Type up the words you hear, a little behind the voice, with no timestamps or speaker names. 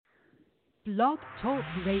Blog Talk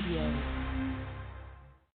Radio.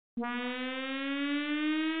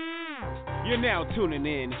 You're now tuning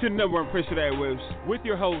in to number one Prince of Airwaves with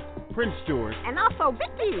your host, Prince George. And also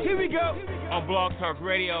Vicky. Here we go on Blog Talk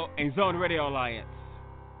Radio and Zone Radio Alliance.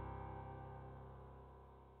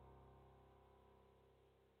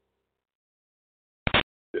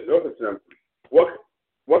 Welcome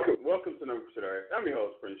to number Prince of Airwaves. I'm your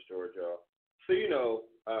host, Prince George, y'all. So,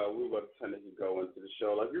 we're about to turn this and go into the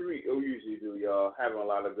show like we usually do, y'all. Having a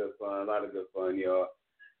lot of good fun, y'all.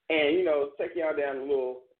 And, take y'all down a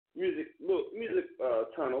little music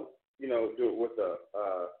tunnel, do it with the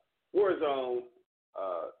Warzone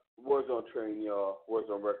train, y'all,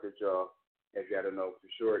 Warzone records, y'all. If y'all don't know for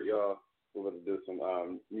sure, y'all, we're going to do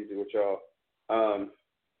some music with y'all.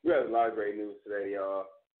 We have a lot of great news today, y'all,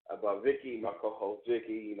 about Vicky, my co-host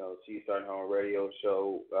Vicky. She's starting her own radio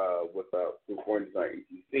show with Porpotions on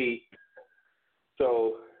ETC.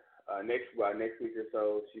 So next week or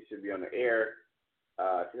so, she should be on the air.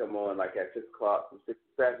 She'll come on like at 6 o'clock from 6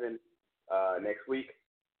 to 7 next week.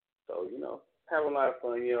 So, having a lot of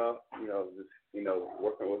fun, y'all.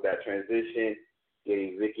 Working with that transition,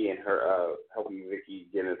 getting Vicky and her, helping Vicky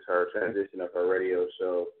get into her transition of her radio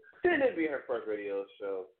show. Then it'd be her first radio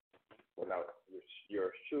show without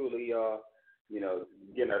yours truly, y'all.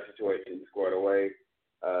 Getting our situation squared away.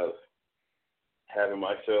 Having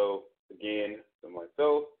my show again to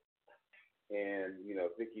myself, and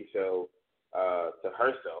Vicky's show to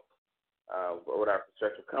herself, with our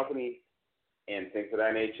construction company and things of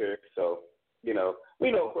that nature. So, we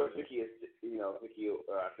know, of course, Vicky is, Vicky,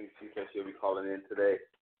 I think she said she'll be calling in today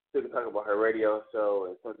to talk about her radio show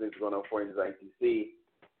and some things going on for NTC.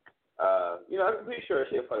 I'm pretty sure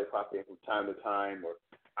she'll probably pop in from time to time, or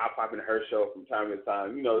I'll pop in her show from time to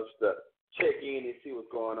time, just to check in and see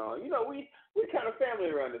what's going on. We kind of family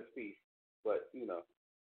around this piece, but,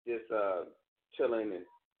 just chilling and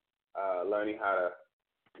learning how to,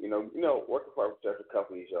 working for our construction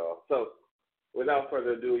companies, y'all. So, without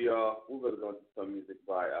further ado, y'all, we're going to go into some music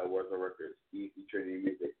by Warzone Records, Easy Trinity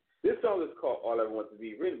Music. This song is called All I Want to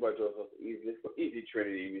Be, written by Joseph Easy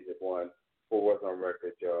Trinity Music 1 for Warzone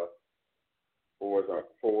Records, y'all. For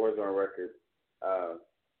Warzone Records.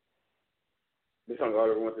 This song, All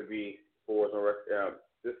I Want to Be, for Warzone Records.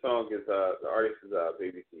 This song is, the artist is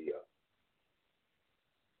Baby C, y'all.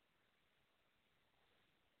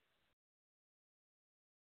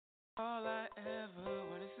 All I ever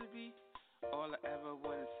wanted to be, all I ever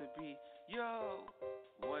wanted to be,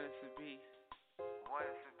 wanted to be,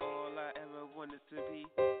 all I ever wanted to be,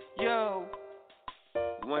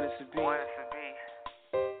 wanted to be,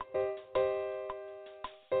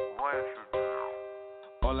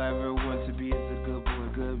 all I ever want to be is a good boy,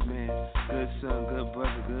 good man, good son, good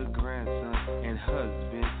brother, good grandson, and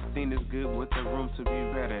husband. Seen is good with the room to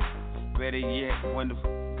be better. Better yet, wonderful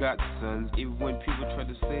godsons. Even when people try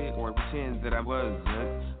to say it or pretend that I wasn't,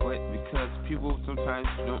 but because people sometimes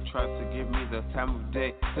don't try to give me the time of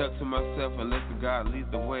day, stuck to myself and let the God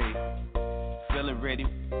lead the way. Feeling ready,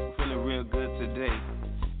 feeling real good today.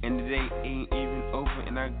 And the day ain't even over,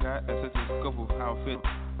 and I got a sense of scope of how I feel.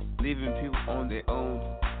 Leaving people on their own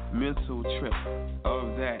mental trip, all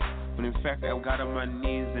of that. But in fact, I got on my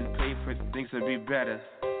knees and prayed for things to be better.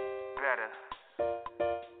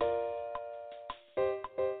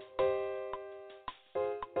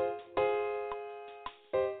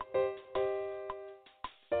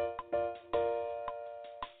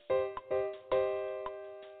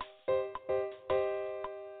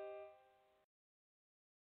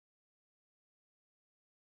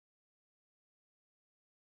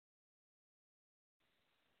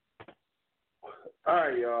 All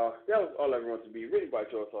right, y'all. That was All I Want to Be, written by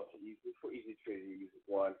Joseph Easy for Easy Trinity Music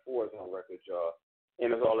 1 for Warzone Records, y'all.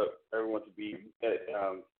 And it's All I Ever Want to Be,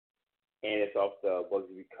 and it's off the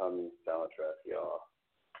Bugsy Becoming soundtrack, y'all.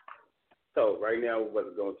 So right now we're about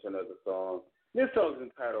to go into another song. This song is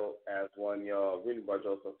entitled As One, y'all, written by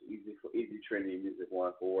Joseph Easy for Easy Trinity Music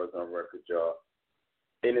 1 for Warzone Records, y'all.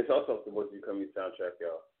 And it's also off the Bugsy Becoming soundtrack,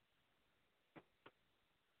 y'all.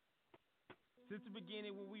 Since the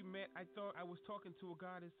beginning when we met, I thought I was talking to a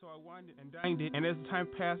goddess, so I winded and dined it. And as time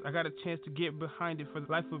passed, I got a chance to get behind it. For the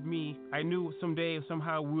life of me, I knew someday or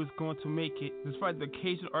somehow we was going to make it. Despite the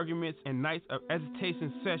occasional arguments and nights of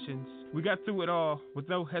agitation sessions, we got through it all with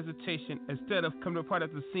no hesitation. Instead of coming apart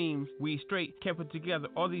at the seams, we straight kept it together.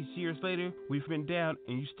 All these years later, we've been down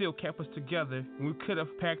and you still kept us together. And we could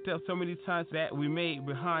have packed up so many times that we made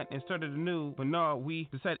behind and started anew. But no, we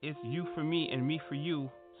decided it's you for me and me for you.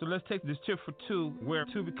 So let's take this trip for two, where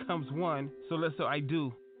two becomes one. So let's I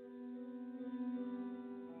do.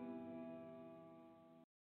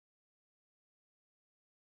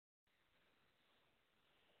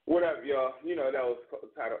 What up, y'all? You know, that was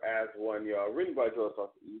titled As One, y'all. Written by Joe Sauce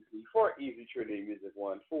Easy for Easy Trinity Music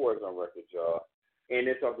One, for Warzone Records, y'all. And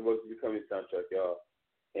it's off the Bugsy Becoming soundtrack, y'all.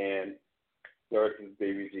 And the artist is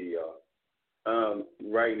Baby G, y'all.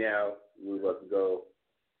 Right now, we're about to go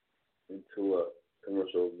into a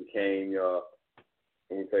commercial. Became, y'all.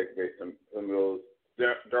 And we take some of those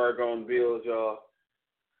jargon bills, y'all.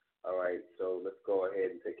 All right, so let's go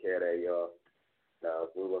ahead and take care of that, y'all. Now,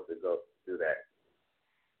 we're about to go do that.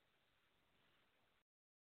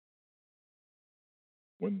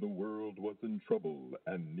 When the world was in trouble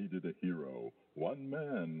and needed a hero, one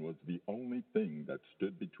man was the only thing that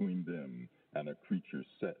stood between them and a creature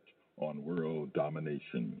set on world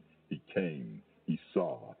domination. He came, he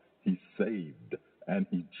saw, he saved, and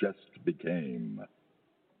he just became.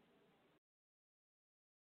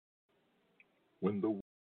 When the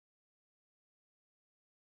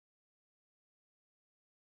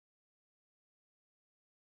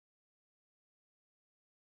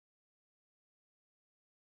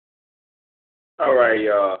All right,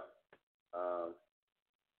 y'all.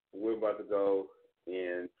 We're about to go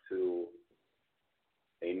into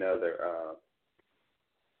another,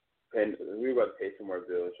 and we're about to pay some more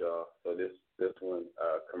bills, y'all. So this one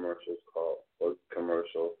commercial is called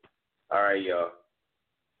commercial. All right, y'all.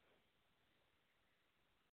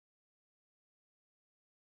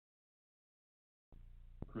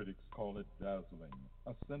 critics call it dazzling,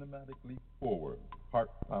 a cinematically forward,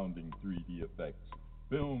 heart-pounding 3D effects,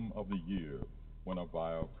 film of the year, when a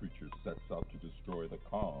vile creature sets out to destroy the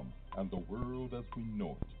calm and the world as we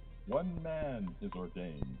know it. One man is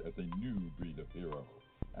ordained as a new breed of hero,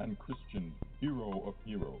 and Christian hero of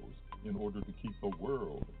heroes, in order to keep the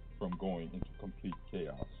world from going into complete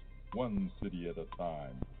chaos, one city at a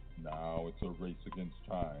time. Now it's a race against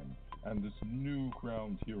time, and this new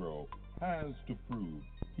crowned hero has to prove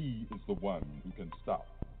he is the one who can stop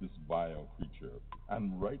this vile creature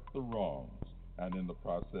and right the wrongs, and in the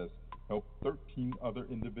process help 13 other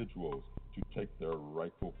individuals to take their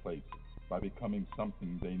rightful place by becoming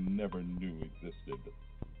something they never knew existed.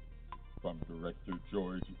 From director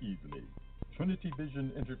George Easley, Trinity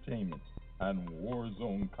Vision Entertainment and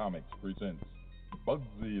Warzone Comics presents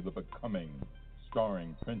Bugsy the Becoming,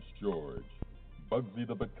 starring Prince George. Bugsy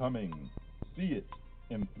the Becoming. See it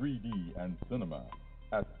in 3D and cinema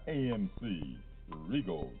at AMC,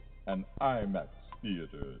 Regal, and IMAX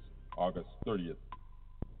theaters, August 30th.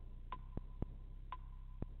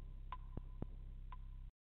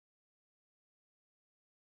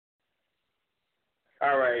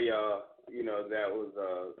 All right, y'all. You know, that was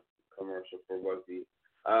a commercial for Bugsy.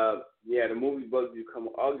 Yeah, the movie Bugsy come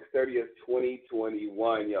August 30th,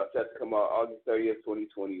 2021, y'all. Set to come out August 30th,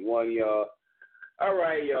 2021, y'all. All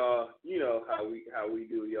right, y'all. You know how we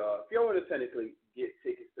do, y'all. If y'all want to technically get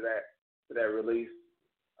tickets to that release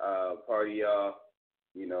party, y'all,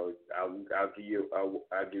 you know, I'll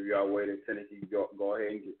give y'all a way to technically go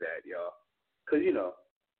ahead and get that, y'all. Cause you know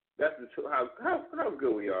that's how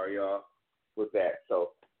good we are, y'all, with that.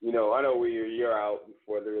 So you know, I know we're a year out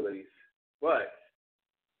before the release, but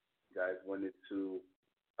you guys wanted to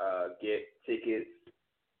get tickets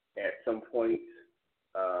at some point.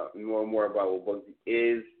 Know more about what Bugsy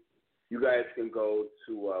is, you guys can go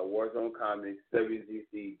to Warzone Comics,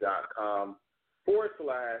 WZC.com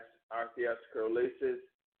 /our theatrical releases.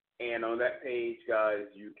 And on that page, guys,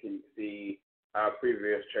 you can see our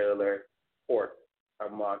previous trailer or a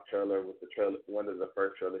mock trailer with the trailer, one of the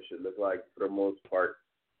first trailers should look like for the most part,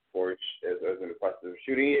 for as in the process of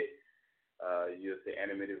shooting it. You'll see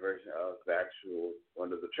animated version of the actual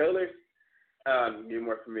one of the trailers. Get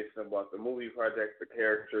more information about the movie project, the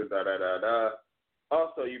characters,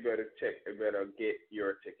 Also, you better get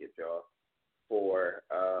your tickets, y'all, for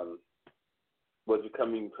what's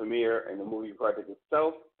coming premiere and the movie project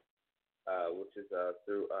itself, which is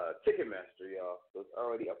through Ticketmaster, y'all. So it's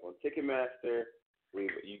already up on Ticketmaster.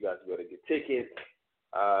 You guys better get tickets.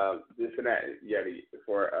 This and that, yeah,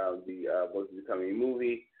 for the what's becoming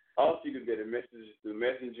movie. Also, you can get a message through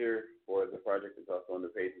Messenger for the project. It's also on the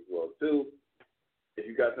page as well too. If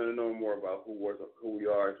you guys want to know more about who we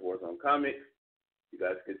are as Warzone Comics, you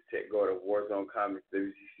guys can go to Warzone Comics,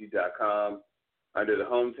 WCC.com. Under the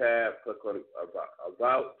Home tab, click on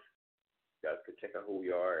About. You guys can check out who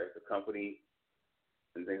we are as a company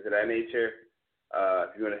and things of that nature.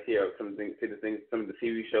 If you want to hear some of the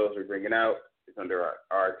TV shows we're bringing out, it's under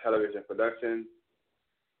our television production.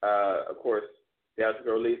 Of course,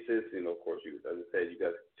 theatrical releases. You know, of course, as I said, you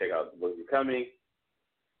guys can check out what's coming.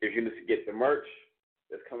 If you need to get the merch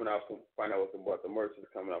that's coming out, find out what the merch is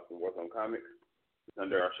coming out from Warzone Comics. It's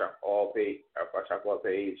under our Shop All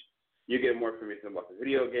page. You get more information about the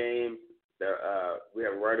video game, We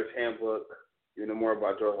have a writer's handbook. You know more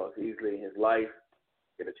about George Hawks Easily and his life.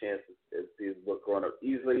 Get a chance to see his book Growing Up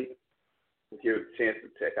Easily. Give a chance to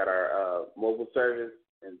check out our mobile service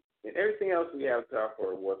and everything else we have to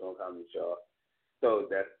offer Warzone Comics, y'all. So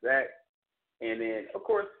that's that. And then, of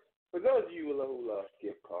course, for those of you who love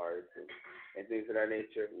gift cards and things of that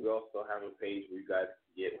nature, we also have a page where you guys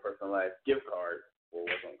can get personalized gift cards for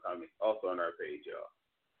Warzone Comics, also on our page, y'all.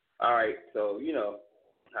 All right, so you know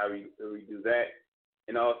how we do that.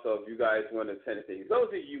 And also, if you guys want to send things, those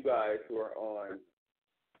of you guys who are on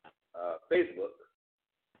Facebook,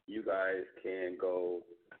 you guys can go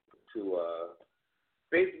to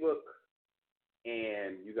Facebook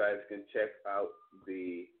and you guys can check out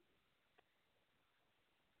the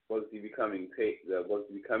Bugsy Becoming page. The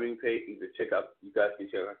Bugsy Becoming page. You guys can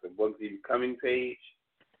check out the Bugsy Becoming page,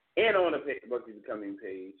 and on the Bugsy Becoming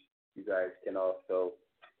page, you guys can also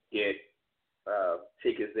get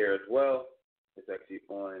tickets there as well. It's actually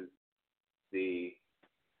on the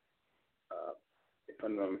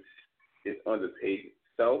it's on the page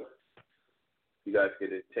itself. You guys get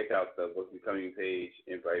to check out the Bugsy Becoming page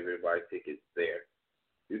and buy tickets there.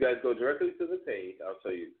 You guys go directly to the page. I'll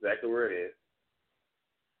tell you exactly where it is.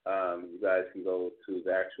 You guys can go to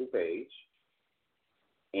the actual page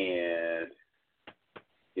and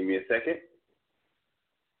give me a second.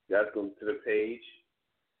 You guys go to the page,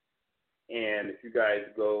 and if you guys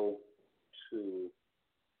go to,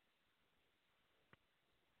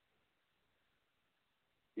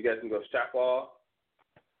 you guys can go shop all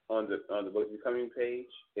on the Bugsy Becoming page.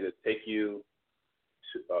 It'll take you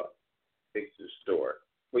to the store.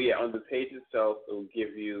 But yeah, on the page itself, it will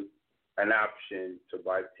give you an option to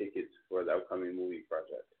buy tickets for the upcoming movie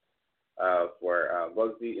project for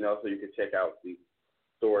Bugsy, and also you can check out the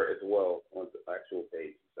store as well on the actual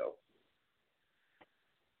page itself.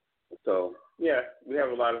 So yeah, we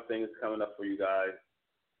have a lot of things coming up for you guys.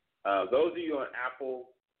 Those of you on Apple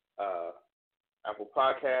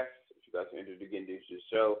Podcasts, if you guys are interested in getting into the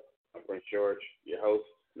show, I'm Prince George, your host.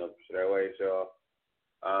 No Airwaves, y'all.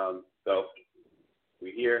 So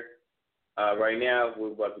we're here. Right now,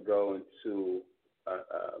 we're about to go into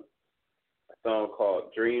a song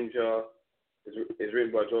called Dreams, y'all. It's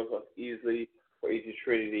written by George Hawks Easily for Agent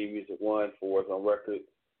Trinity Music One for Warzone Records,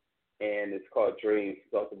 and it's called Dreams.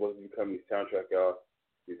 It's also supposed to become the soundtrack, y'all.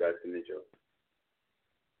 You guys can enjoy.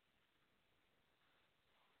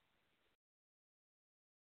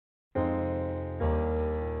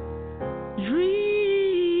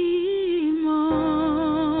 Dream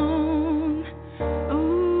on,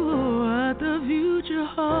 oh, what the future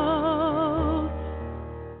holds.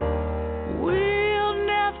 We'll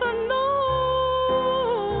never know.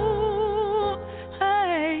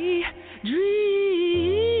 Hey,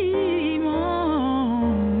 dream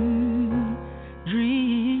on,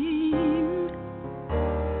 dream.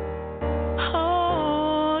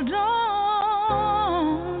 Hold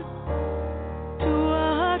on to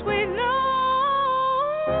what we know.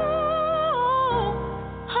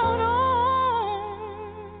 Hold on,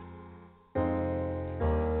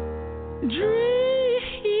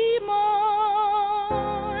 dream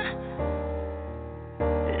on.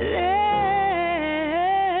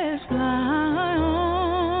 Let's fly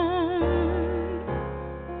on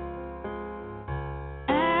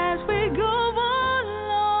as we go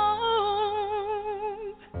along.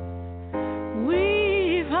 We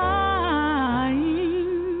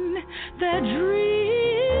find that dreams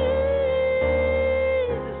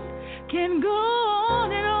can go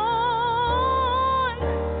on and on.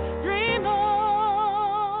 Dream on.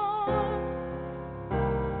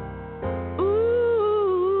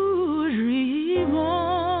 Ooh, dream on.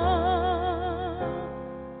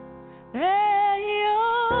 Hey,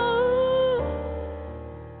 oh,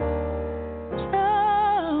 so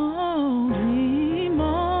dream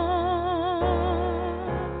on.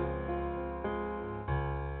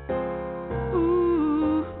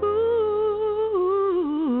 Ooh, oh, dream.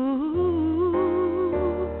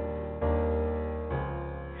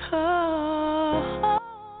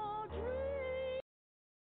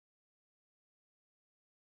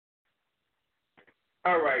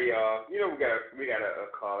 All right, y'all. You know we got a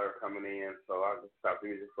caller coming in, so I'll just stop the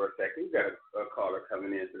music for a second. We got a caller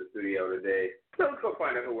coming into the studio today. So let's go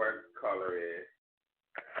find out who our caller is.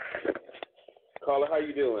 Caller, how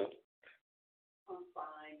you doing? I'm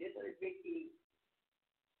fine. This is Vicky.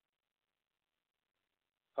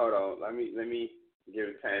 Hold on, let me give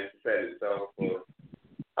it time to set it.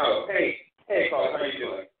 Oh, hey, caller, how you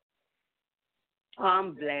doing?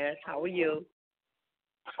 I'm blessed. How are you?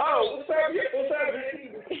 Oh, what's up, Vicky?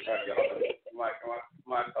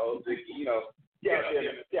 My old Vicky, you know, she out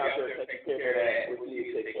there taking care of that, what you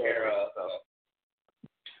need to take care of. So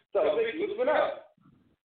So, Vicky, what's been up?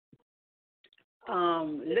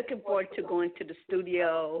 Looking forward to going to the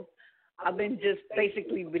studio. I've been just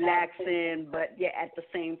basically relaxing, but yeah, at the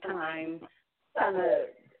same time, trying to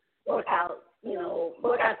work out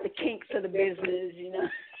the kinks of the business,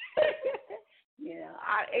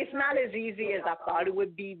 it's not as easy as I thought it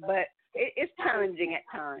would be, but it's challenging at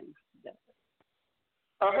times.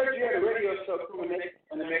 I heard you had a radio show coming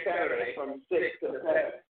on the next Saturday from 6 to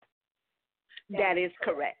 7. That is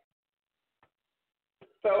correct.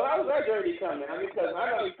 So how's that journey coming? Because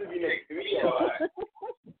I know you should be next to me a lot.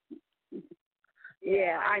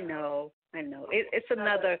 Yeah, I know. It's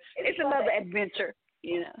another adventure,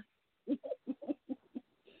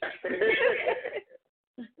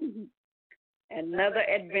 Another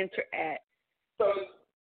adventure at. So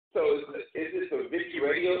is this a Vicky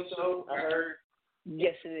radio show? I heard.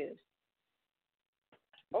 Yes, it is.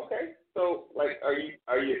 Okay. So, like, are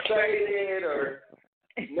you excited or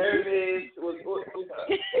nervous? What's up?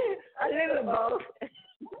 A little both.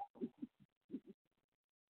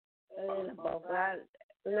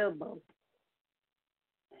 A little both.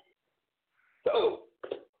 So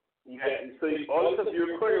all the stuff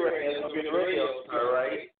you're recording right now is going to be the radio show,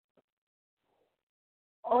 right?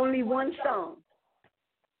 Only one song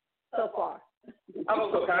so far.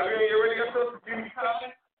 Oh, so can I be on your radio show?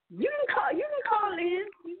 You can call in.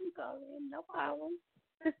 No problem.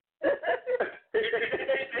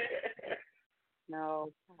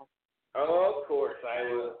 No. Oh, of course I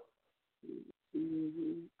will.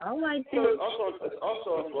 Mm-hmm. All right. So it's also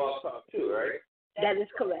on Blog Talk too, right? That is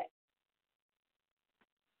correct.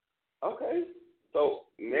 Okay. So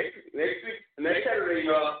next Saturday,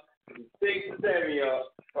 y'all, 6 to 7, y'all,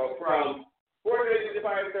 from 4:30 to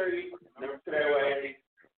 5:30. Never to that way.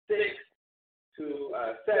 6 to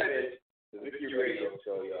 7, the Vicky Radio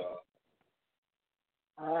Show, y'all.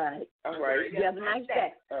 All right. All right. You have a nice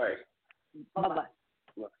day. All right. Bye-bye.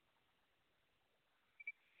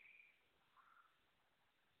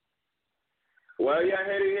 Well, y'all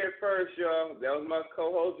heard it here first, y'all. That was my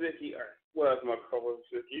co-host, Vicky. Was my co-host,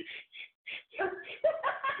 Vicky.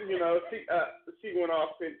 She went off and she went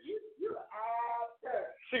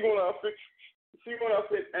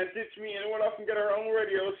off and ditched me and went off and got her own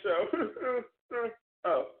radio show.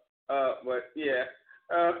 But yeah.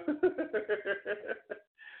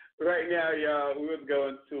 Right now, y'all, we was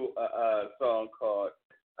going to a song called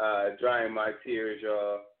 "Drying My Tears,"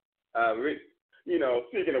 y'all.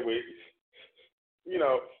 Speaking of which,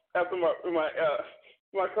 after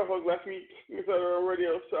my co-host left me on the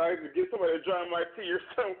radio, so I had to get somebody to dry my tears.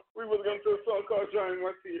 So we was going to do a song called "Drying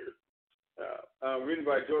My Tears." Written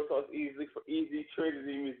by George Sauce for Easy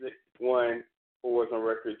Trinity Music 1 for Warzone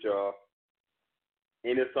Records, y'all.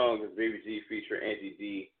 And this song is Baby G featuring Angie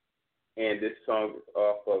D. And this song is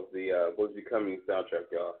off of the Bugsy Comics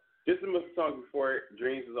soundtrack, y'all. Just the song before it,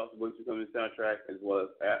 Dreams, is off the Bugsy Comics soundtrack, as well as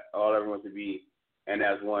All I Ever Want to Be, and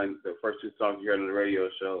as one, the first two songs you heard on the radio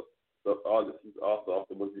show. So all this is also off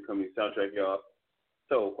the Bugsy Comics soundtrack, y'all.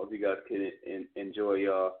 So hope you guys can enjoy,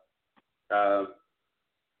 y'all. All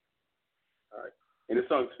right. And the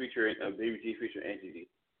song is featuring Baby G featuring Angie D.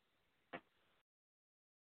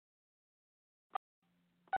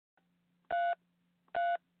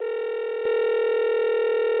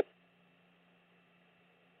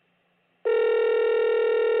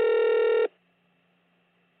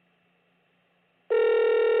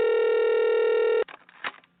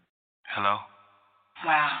 Hello?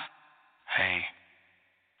 Wow. Hey.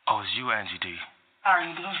 Oh, it's you, Angie D. How are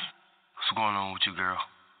you doing? What's going on with you, girl?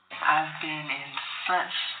 I've been in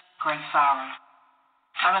such great sorrow.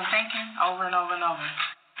 I've been thinking over and over and over.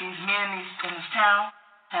 These men in this town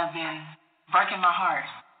have been breaking my heart.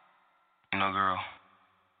 Girl,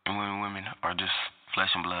 and women are just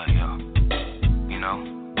flesh and blood, y'all.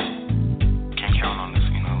 Can't count on this,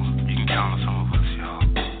 You can count on some of us, y'all.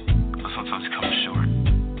 But sometimes it comes short.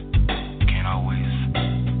 Can't always,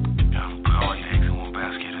 put all your eggs in one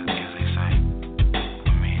basket, as they say.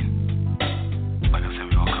 I mean, like I said,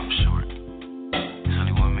 we all come short. There's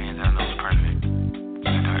only one man that I know is perfect.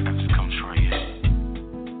 And I have to come short yet.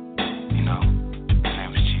 His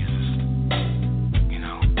name is Jesus.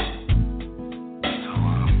 So,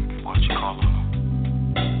 why don't you call on him?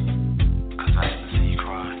 'Cause I used to see you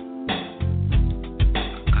cry.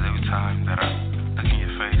 'Cause every time that I look in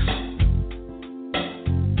your face,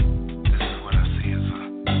 this is what I see as a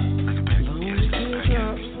bag of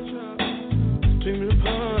streaming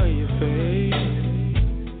upon your face.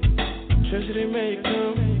 Treasure may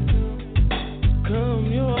come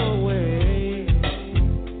your way.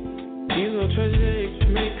 These little treasures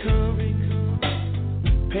may come.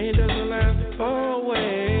 Pain doesn't last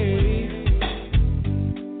always.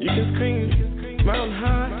 You can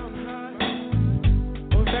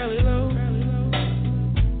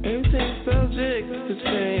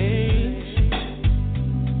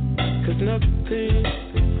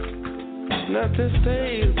nothing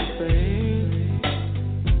stays the same.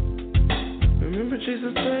 Remember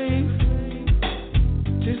Jesus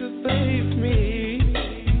saved me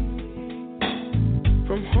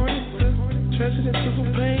from heartache to tragedy to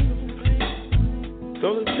pain. So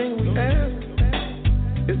the thing we ask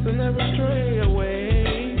is to never stray away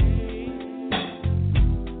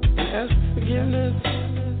and ask for forgiveness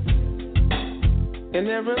and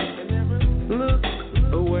never look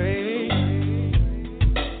away.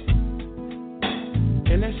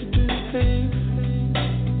 And I should do things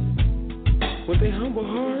with a humble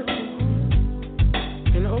heart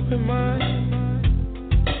and an open mind.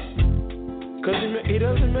 'Cause he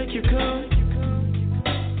doesn't make you come.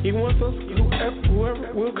 He wants us,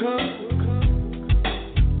 whoever will come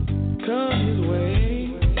his way.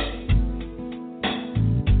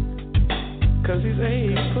 'Cause he's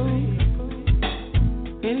able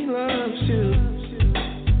and he loves you.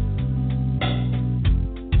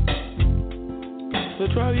 So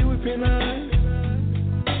dry you with your eyes,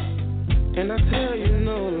 and I tell you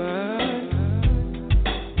no lie.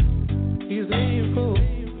 He's able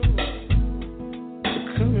to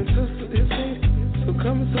come and touch his hand, so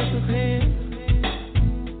come and touch his hand.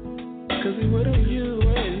 'Cause he waited on you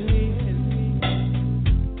and me.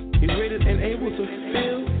 He's ready and able to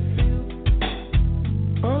fill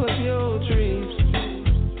all of your dreams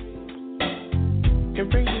and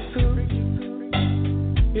bring you to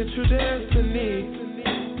your true destiny.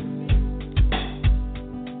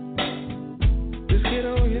 Just get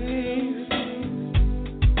on your knees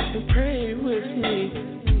and pray with me.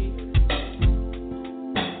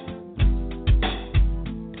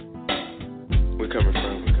 We're coming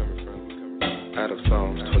from out of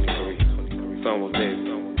Psalms 23, Psalm of David.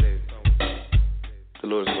 The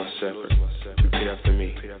Lord is my shepherd. Repeat after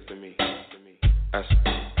me. Ask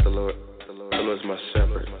the Lord is my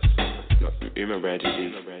shepherd. No, you remember Angie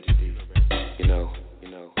D? You know, he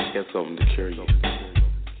has something to cure you.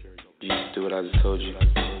 You just do what I just told you.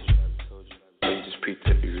 Or you just repeat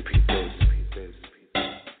this.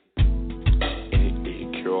 And he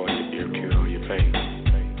can cure all your pain.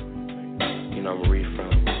 You know, I'm going to read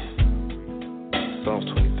from Psalms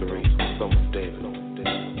 23, Psalm of David.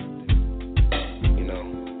 You know,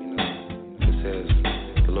 it says,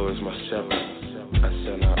 the Lord is my shepherd, I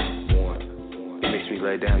shall not want. He makes me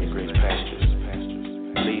lay down in green pastures.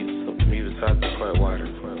 Leads me beside the quiet water.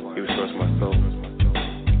 He restores my soul.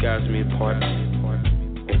 He guides me apart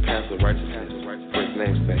in paths of righteousness for his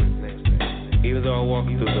name's sake. Even though I walk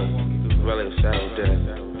through the valley of shadow of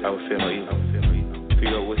death, I will fear no evil. For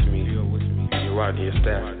you are with me, your rod and your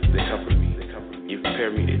staff, they comfort me. You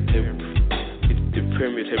prepare me a table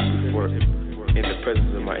before in the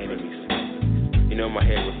presence of my enemies. You know my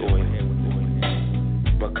head with oil.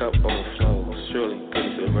 My cup overflows. Surely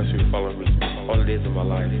goodness and mercy will follow me all the days of my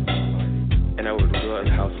life, and I will dwell in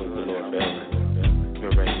the house of the Lord forever.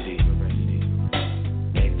 Remember, Angie D.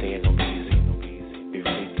 Anything ain't gonna be easy. You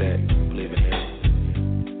repeat that, believe in Him.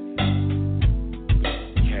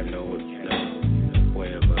 You have no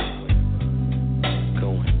way of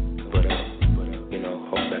going, but you know,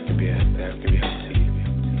 hope that can be help to you.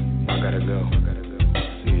 I gotta go.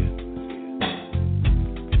 See you.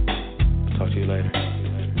 Talk to you later.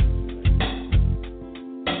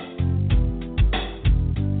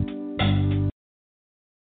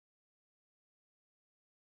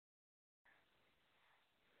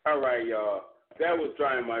 All right, y'all. That was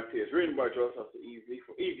Drying My Tears, written by Joseph Easy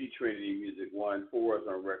for Easy Trinity Music 1 for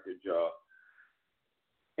Warzone Records, y'all.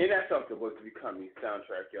 And that's something was to becoming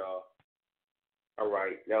soundtrack, y'all. All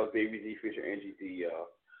right, that was Baby Z feature NGD, y'all.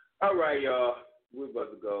 All right, y'all. We're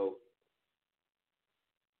about to go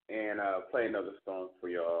and play another song for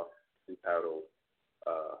y'all entitled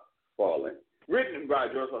Fallen. Written by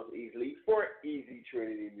Joseph Easy for Easy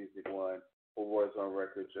Trinity Music 1 for Warzone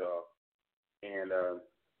Records, y'all. And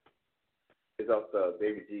it's off the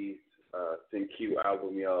Baby G's Sing Q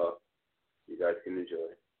album, y'all. You guys can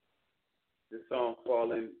enjoy it. This song,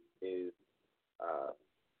 Fallen, is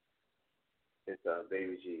it's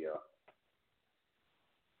Baby G, y'all.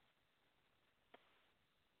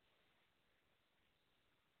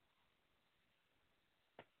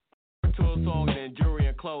 To a song and jewelry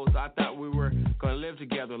and clothes, I thought we were gonna live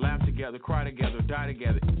together, laugh together, cry together, die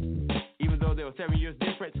together. Even though there was 7 years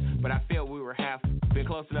difference, but I felt we were been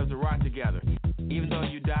close enough to rock together. Even though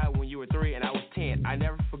you died when you were 3 and I was 10, I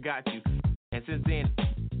never forgot you. And since then,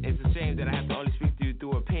 it's a shame that I have to only speak to you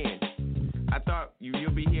through a pen. I thought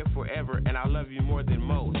you'll be here forever, and I love you more than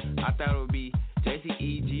most. I thought it would be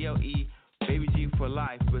JCEGLE, Baby G for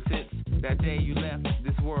life. But since that day you left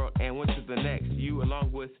this world and went to the next, you,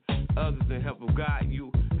 along with others in help of God,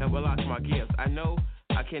 you have unlocked my gifts. I know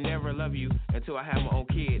I I can never love you until I have my own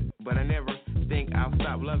kid. But I never think I'll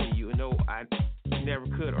stop loving you. No, I never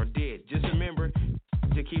could or did. Just remember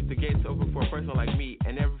to keep the gates open for a person like me,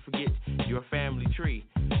 and never forget your family tree.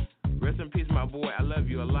 Rest in peace, my boy, I love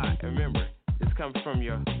you a lot. And remember, this comes from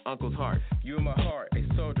your uncle's heart. You in my heart, a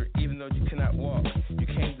soldier, even though you cannot walk. You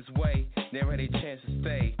came this way, never had a chance to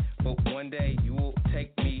stay. But one day you will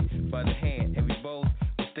take me by the hand, and we both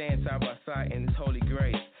will stand side by side in this holy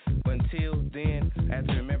grace. But until then, I have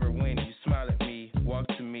to remember when you smile at me, walk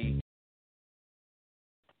to me.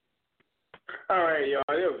 All right, y'all.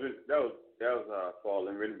 That was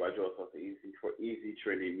Fallen, written by Joe Sauce Easy for Easy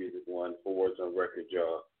Trinity Music One for Warzone Record,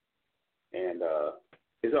 y'all. And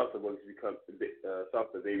it's also going to become it's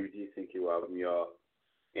off the Baby G CQ album, y'all.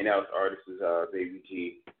 And that was artist is Baby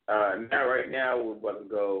G. Right now we're about to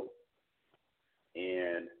go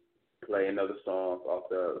and play another song off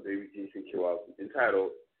the Baby G CQ album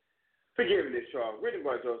entitled Forgiveness, y'all. Written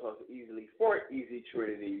by Joe Sauce Easily for Easy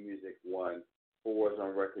Trinity Music One for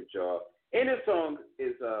Warzone Record, y'all. And this song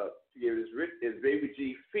is is Baby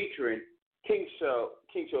G featuring King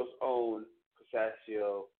Show's own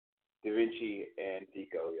Sacio, DaVinci, and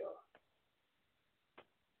Deco, y'all.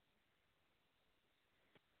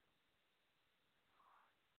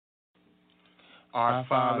 Our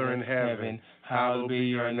Father in heaven, hallowed be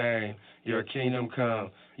your name. Your kingdom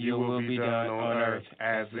come, your will be done on earth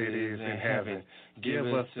as it is in heaven. Give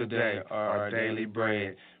us today our daily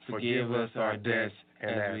bread. Forgive us our debts,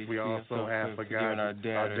 and as we also have forgiven our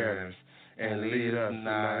debtors. And lead us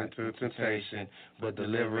not into temptation, but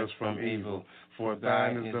deliver us from evil. For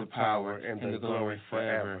thine is the power and the glory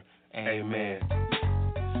forever. Amen.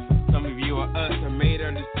 Some of you are us and made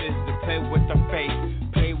our decision to play with our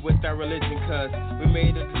faith, play with our religion, cause we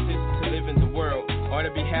made a decision to live in the world. On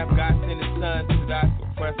our behalf, God sent His Son to die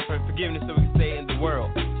for us for forgiveness so we can stay in the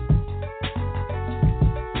world.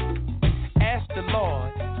 Ask the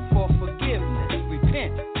Lord for forgiveness,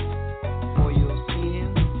 repent for your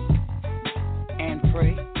sins, and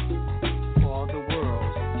pray for the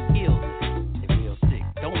world's illness. If you're sick,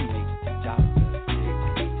 don't make the doctor sick.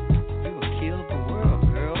 You will kill the world,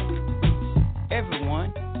 girl. Everyone,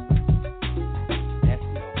 that's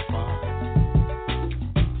no fun.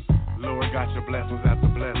 Lord got your blessings after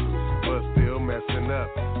blessings, but still messing up,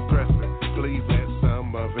 stressing. Please let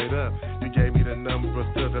some of it up. You gave me the numbers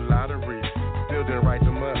to the lottery, still didn't write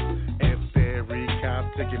them up. Instead,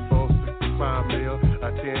 recap ticket for $65 million, a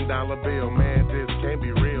 $10 bill. Man, this can't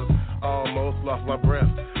be real. Almost lost my breath,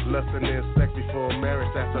 lusting in sex before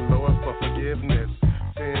marriage. Ask the Lord for forgiveness.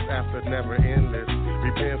 Sins after never endless.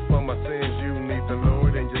 Repent for my sins. You need the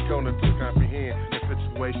Lord and your corner to comprehend the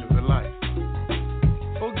situations of life.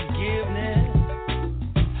 Forgiveness.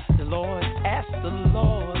 The Lord, ask the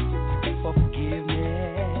Lord for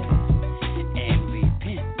forgiveness and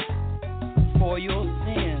repent for your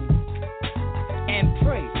sins and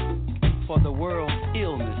pray for the world's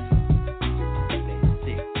illness. They're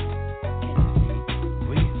sick. Can you see?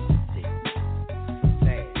 Real sick.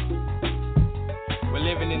 Sad. We're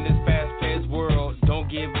living in this fast-paced world. Don't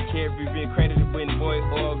give a care if you're being credited with a boy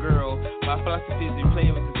or a girl. My philosophy is you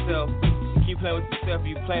play with yourself. Keep playing with yourself,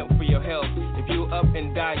 you playing for your health. If you up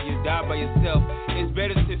and die, you die by yourself. It's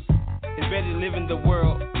better to live in the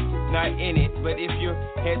world, not in it. But if your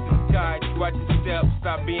head to the sky, watch your step,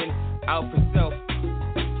 stop being out for self.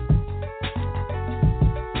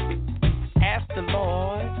 Ask the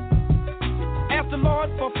Lord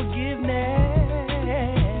for forgiveness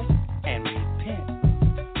and repent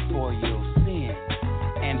for your sins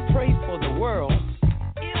and pray for the world's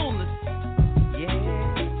illness.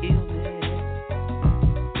 Yeah, illness.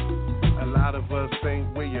 A lot of us think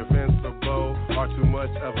we invincible, are too much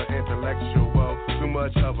of an intellectual, too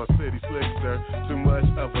much of a city slickster, too much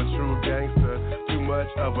of a true gangster, too much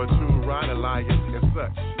of a true rider liar and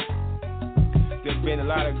such. There's been a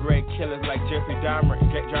lot of great killers like Jeffrey Dahmer,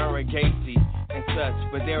 John Ray Gacy, and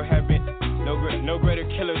such, but there have been no greater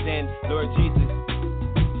killer than Lord Jesus.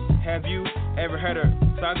 Have you ever heard of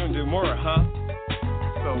Sodom and Gomorrah, huh?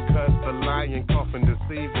 So cut the lying, coughing,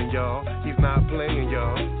 deceiving, y'all. He's not playing,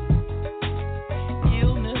 y'all.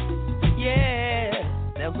 Illness, yeah,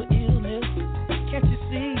 there's an illness. Can't you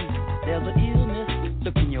see? There's an illness.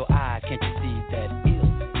 Look in your eye, can't you see that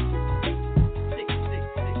illness? Sick.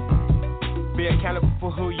 Be accountable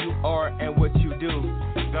for who you are and what you do.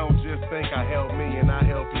 Don't just think I help me and I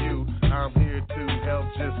help you. I'm here to help,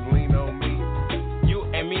 just lean on me. You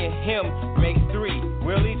and me and him make three.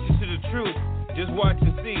 We'll lead you to the truth. Just watch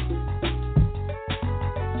and see.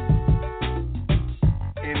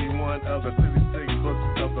 Any one of the 66 books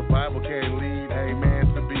of the Bible can lead a man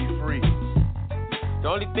to be free. The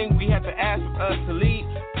only thing we have to ask of us to lead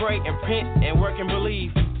pray and repent and work and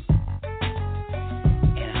believe.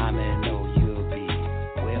 And how many know you'll be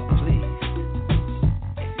well pleased?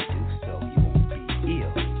 If you do so, you won't be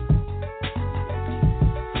ill. You won't be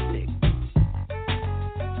sick.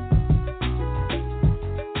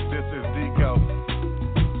 This is Deco.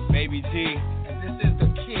 Baby G. And this is the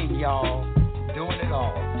king, y'all, doing it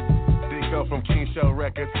all. Deco from King Show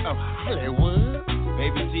Records of Hollywood.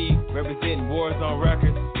 Baby G representing Warzone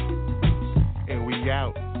Records. And we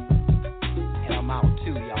out. And I'm out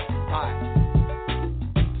too, y'all. Bye.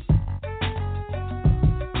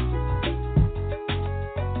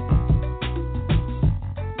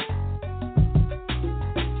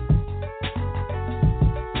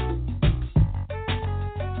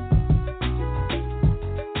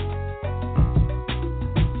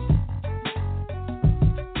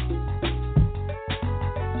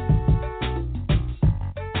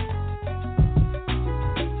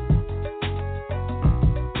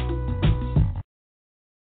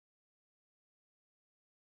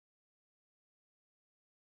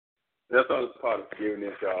 That song is called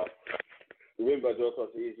Forgiveness, y'all. Written by Joe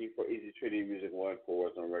Easy for Easy Trinity Music 1 for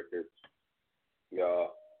Warzone Records,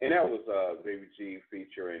 y'all. And that was Baby G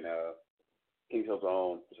featuring King Show's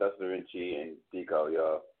own Professor DaVinci and Deco,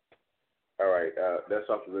 y'all. All right, that's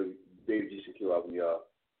off the Baby G CQ album, y'all.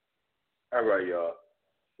 All right, y'all.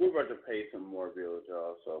 We're about to pay some more bills,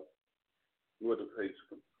 y'all. So we're about to pay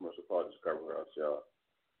some commercial parts to cover us, y'all.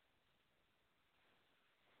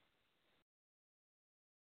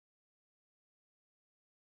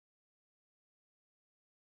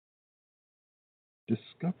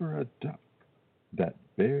 Discover a duck that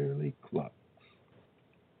barely clucks.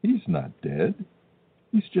 He's not dead.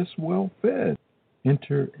 He's just well fed.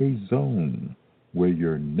 Enter a zone where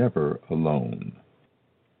you're never alone.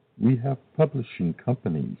 We have publishing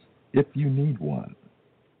companies if you need one.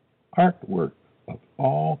 Artwork of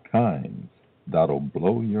all kinds that'll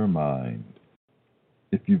blow your mind.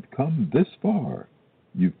 If you've come this far,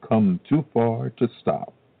 you've come too far to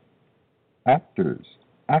stop. Actors,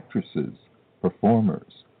 actresses,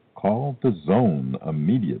 performers, call the zone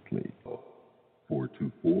immediately.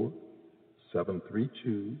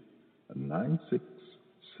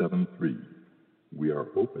 424-732-9673. We are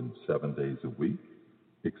open 7 days a week,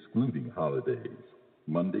 excluding holidays,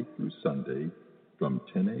 Monday through Sunday from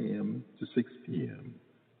 10 a.m. to 6 p.m.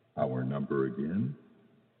 Our number again,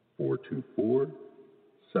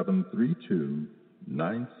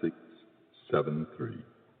 424-732-9673.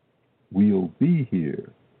 We'll be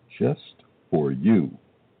here just for you.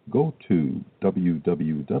 Go to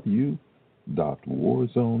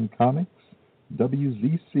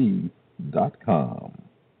www.warzonecomicswzc.com.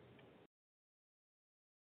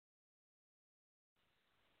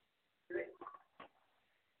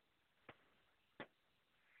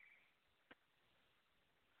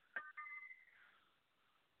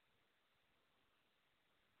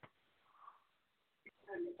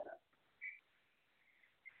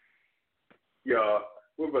 Y'all,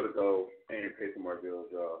 we're about to go and pay some more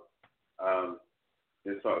bills, y'all.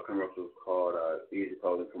 This commercial is called Easy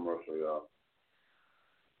Clothing Commercial, y'all.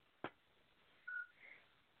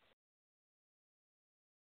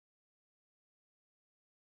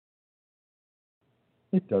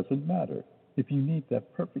 It doesn't matter if you need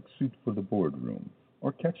that perfect suit for the boardroom,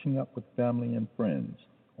 or catching up with family and friends,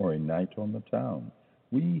 or a night on the town.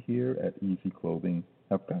 We here at Easy Clothing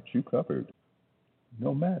have got you covered.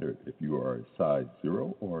 No matter if you are a size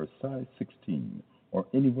 0 or a size 16, or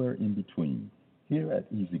anywhere in between, here at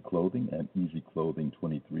Easy Clothing and Easy Clothing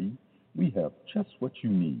 23, we have just what you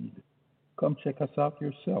need. Come check us out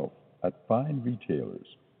yourself at fine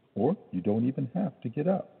retailers, or you don't even have to get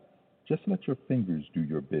up. Just let your fingers do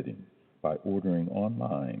your bidding by ordering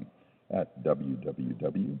online at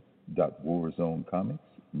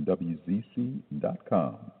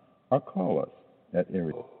www.warzonecomicswzc.com or call us at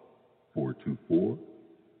Airwaves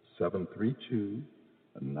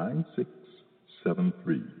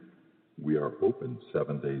 424-732-9673. We are open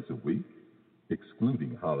 7 days a week,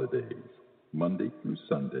 excluding holidays, Monday through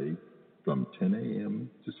Sunday from 10 a.m.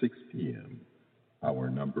 to 6 p.m. Our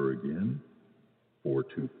number again,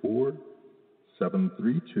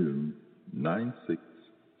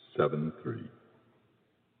 424-732-9673.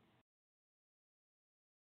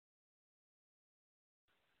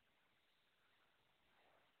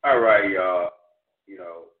 All right, y'all.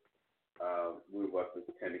 We're about to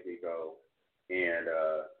technically go and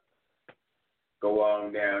go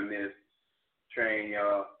on down this train,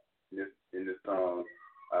 y'all. In this song,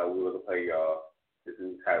 we will play y'all. This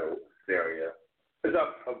is entitled Sacio. It's an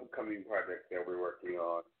upcoming project that we're working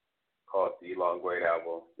on called the Long Wait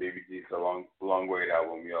album. Baby G's a long wait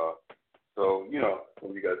album, y'all. So, you know,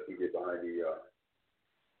 hope you guys can get behind the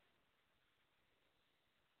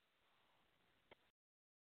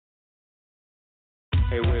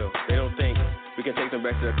Hey, Will, they don't think we can take them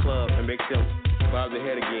back to the club and make them bob their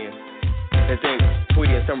head again. They think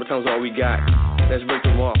Tweety and Summertime's all we got. Let's break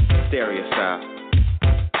them off, stereo style.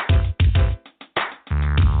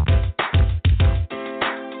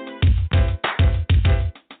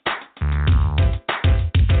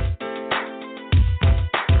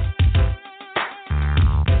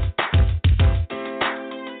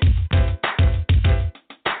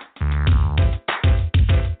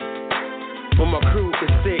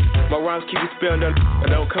 Keep it spelled out, I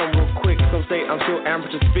don't come real quick. Some say I'm still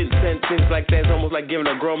amateur spitting sentences like that. It's almost like giving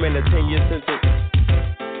a grown man a 10-year sentence.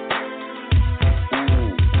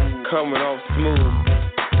 Ooh, coming off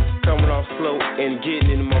smooth, coming off slow, and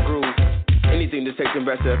getting into my groove. Anything to take them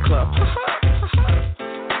back to the club.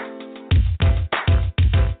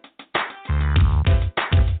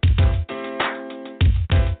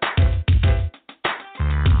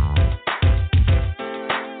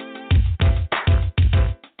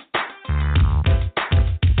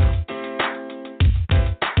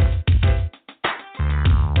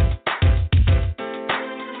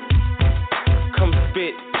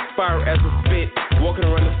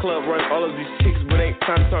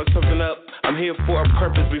 For a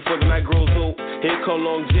purpose before the night grows old. Here come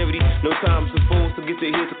longevity, no time to fool. So get the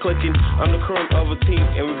hits clicking. I'm the crumb of a team,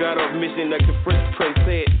 and we got our mission like the Fresh Prince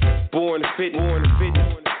said. Born to fit, born to fit.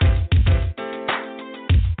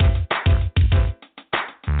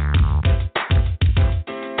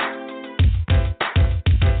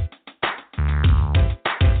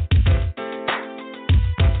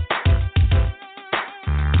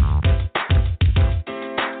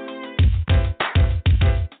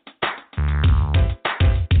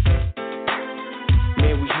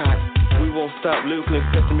 Stop lyrically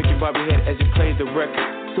fast to make your bob your head as you play the record.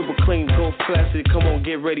 Super clean, go flashy, come on,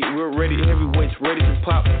 get ready. We're ready, heavyweights, ready to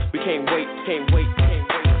pop. We can't wait, can't wait, can't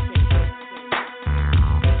wait.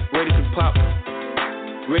 Ready to pop,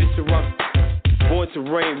 ready to rock. Born to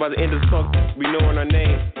reign by the end of the song, we knowing our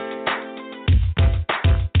name.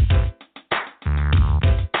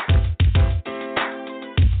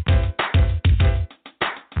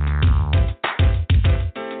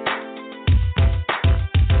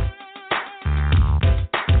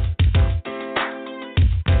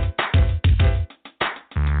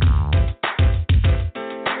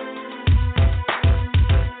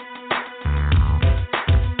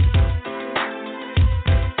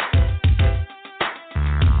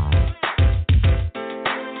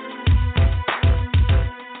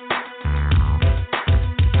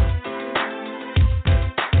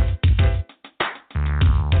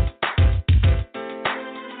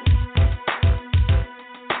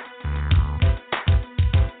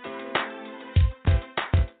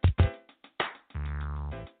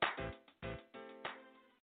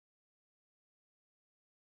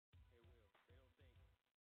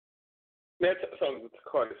 That song is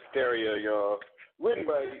called Stereo, y'all. Written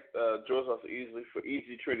by George Also Easily for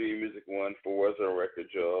Easy Trinity Music One for Warzone Records,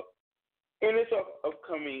 y'all. And it's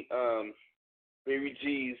upcoming Baby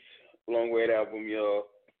G's Long Wait album, y'all.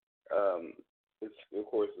 It's of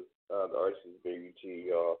course the artist is Baby G,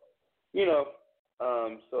 y'all. You know,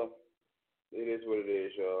 so it is what it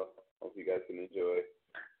is, y'all. Hope you guys can enjoy.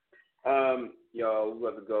 Y'all, we're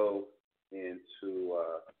about to go into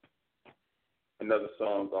another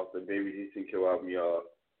song off the Baby G CQ album, y'all.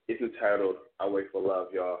 It's entitled I Wait for Love,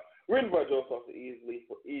 y'all. Written by Joe Foster Easily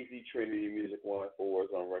for Easy Trinity Music One for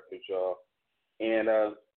Warzone Records, y'all. And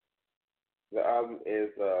the album is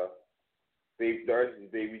the artist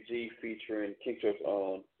is Baby G featuring King Show's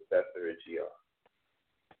own Professor Richie, y'all.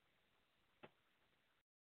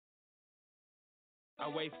 I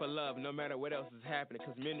wait for love no matter what else is happening,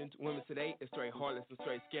 cause men and women today is straight heartless and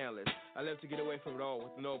straight scandalous. I live to get away from it all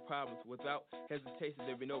with no problems. Without hesitation,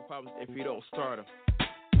 there'll be no problems if you don't start them.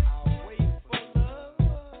 I wait for love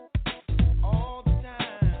all the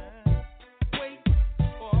time. Wait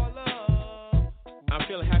for love. I'm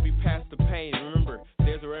feeling happy past the pain. Remember,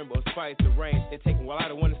 there's a rainbow, spice the rain. It takes a while out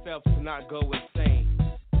of oneself to not go insane.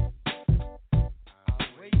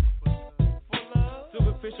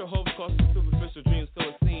 Superficial hopes cause superficial dreams, so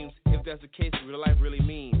it seems. If that's the case, what life really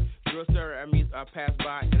means. Real sir, I mean, I pass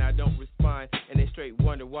by and I don't respond, and they straight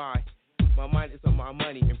wonder why. My mind is on my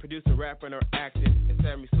money and producing, rapping, or acting.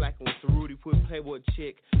 Instead of me slacking with the Rudy Put Playboy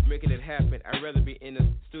chick, making it happen. I'd rather be in the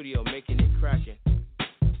studio making it cracking.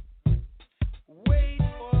 Wait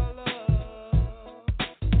for love,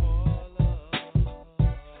 for love.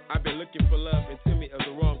 I've been looking for love in too many of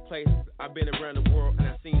the wrong places. I've been around the world and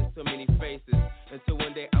I've seen so many faces. Until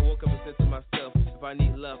one day I woke up and said to I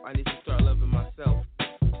need love. I need to start loving myself.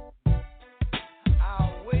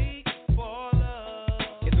 I'll wait for love.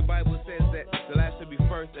 If the Bible says that the last should be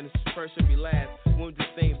first and the first should be last, when this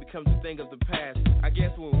thing becomes a thing of the past, I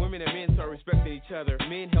guess when women and men start respecting each other,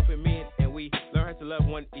 men helping men, and we learn how to love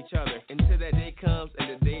each other. Until that day comes,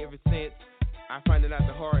 and the day ever since, I find it not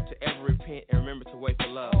too hard to ever repent and remember to wait for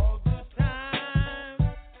love. All the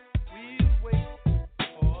time we wait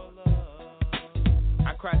for love.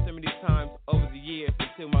 I cried so many times over the years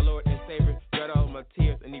until my Lord and Savior dried all my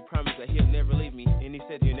tears, and He promised that He'll never leave me, and He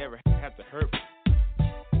said He'll never have to hurt me.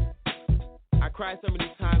 I cried so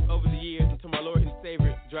many times over the years until my Lord and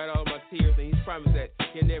Savior dried all my tears, and He's promised that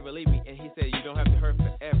He'll never leave me, and He said you don't have to hurt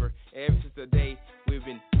forever. And ever since the day we've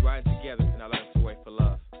been riding together, and I learned to wait for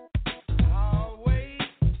love. I'll wait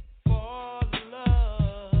for love.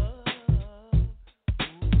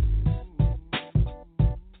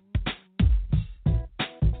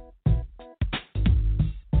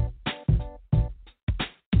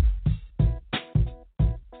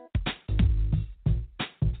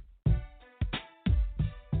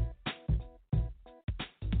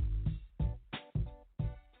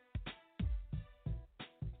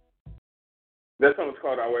 That song is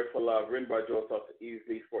called I Wait for Love, written by Joel Salsa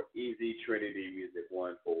Easy for Easy Trinity Music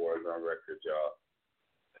 1 for Warzone Records, y'all.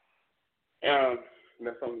 And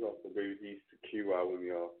that song is off the Baby G's Q album,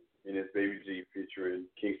 y'all. And it's Baby G featuring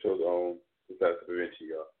Kingshow's own DaVinci,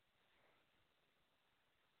 y'all.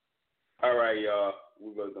 All right, y'all.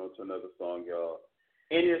 We're going to go to another song, y'all.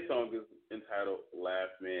 And this song is entitled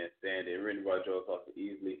Last Man Standing, written by Joel Salsa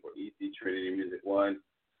Easy for Easy Trinity Music 1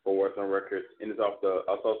 for Warzone Records, and it's also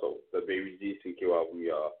the Baby G CQ album,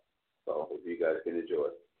 y'all. So I hope you guys can enjoy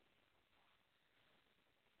it.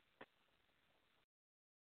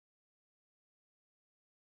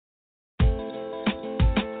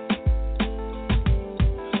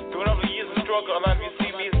 Through all the years of struggle, a lot of you see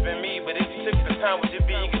me, it's been me. But if you took the time, would you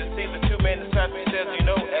be eager to see the two men inside themselves, you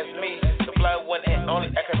know, as me? The blind one and only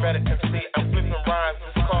acrobatic can see. I'm flipping rhymes,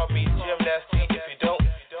 just call me gymnasty. If you don't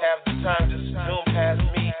have the time, just zoom past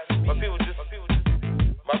me. My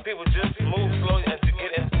people just move slowly and to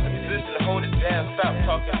get in position to hold it down. Stop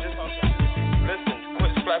talking, just listen.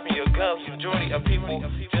 Quit flapping your gums. Majority of people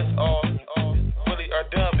just all really are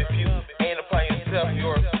dumb. If you ain't applying yourself,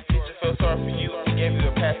 your teacher feels sorry for you and gave you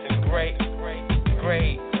a passing grade.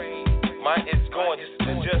 Mine is going, just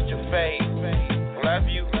adjust your fade. A lot of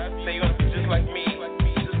you say you want to be just like me.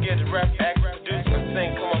 Just scared to rap, act, produce, and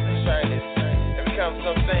sing. Come up and shine it and become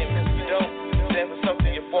something. If you don't stand for something,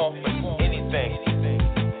 you fall for anything.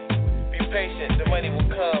 Patient, the money will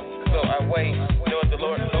come, so I wait. Knowing the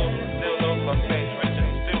Lord knows, still knows my face.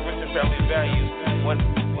 Still rich in family values. When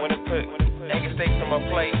I put egg steaks on my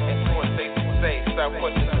plate, and someone safe to say, stop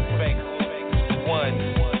questioning the fake. One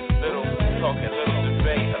little talking, little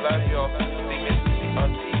debate. A lot of y'all see me on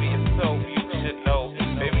TV, and so you should know.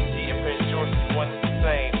 Baby G and Prince George is one and the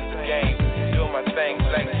same. The game, doing my thing,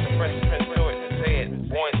 like the Prince George said,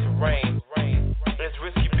 born to reign. It's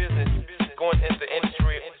risky business, going into the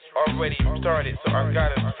industry. Already started, so I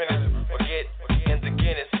gotta finish or get in the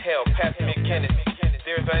Guinness. Hell, pass me a Guinness.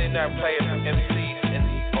 There's 99 players from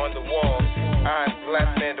MCs on the wall. I'm the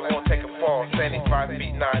last man that won't take a fall. Standing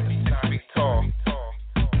 5'9" to 6 feet tall.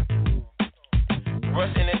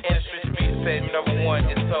 Rush in the industry to be said number one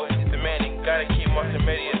is so demanding. Gotta keep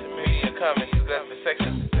multimedia coming. That's the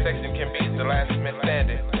section can be the last man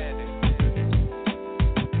standing.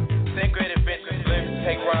 10 great adventures, live,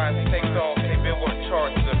 take rides, take songs, take billboard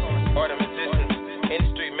charts. Art of musicians,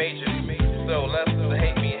 industry majors. So love to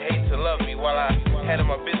hate me and hate to love me while I handle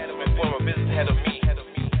my business before my business handle me.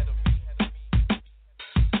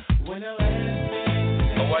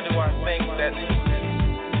 But why do I think that?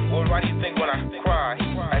 Well, why do you think when I cry,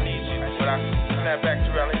 I need you? When I snap back to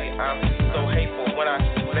reality, I'm so hateful. When I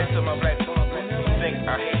lace up my black boots, you think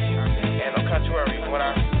I hate you. And on contrary, when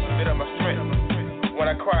I bit up my strength, when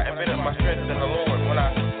I cry and bit up my strength in the Lord, when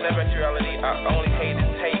I snap back to reality, I only hate.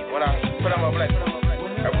 When I put on my black boots,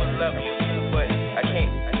 I would love you, but I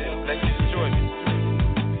can't let you destroy me.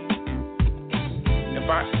 If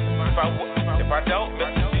I don't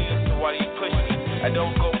listen to you, so why do you push me? I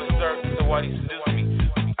don't go berserk, so why do you seduce me?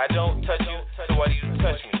 I don't touch you, so why do you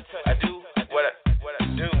touch me? I do what I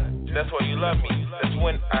do, that's why you love me. That's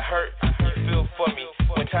when I hurt, you feel for me.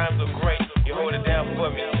 When times are great, you hold it down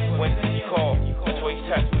for me. When you call, that's why you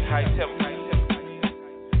touch me, how you tell me.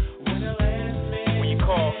 When you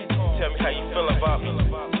call, tell me how you feel about me.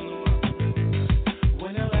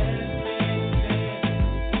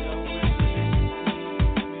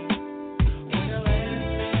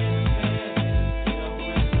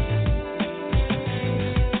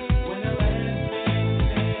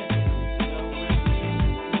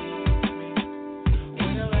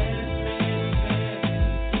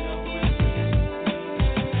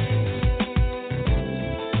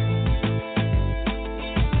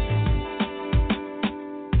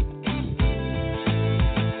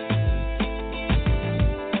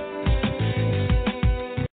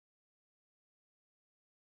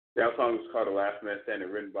 That song is called The Last Man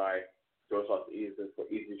Standing, written by George Foster Easton for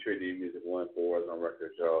Easy Trinity Music 1 for Warzone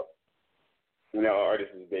Records, y'all. And our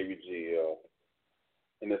artist is Baby G, y'all.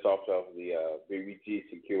 And it's off of the Baby G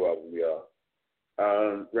CQ album, y'all.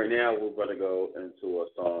 Right now, we're going to go into a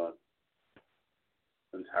song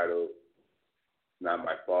entitled Not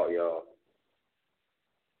My Fault, y'all.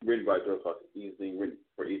 Written by George Foster Easton, written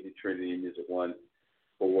for Easy Trinity Music 1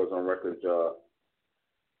 for Warzone Records, y'all.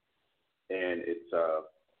 And it's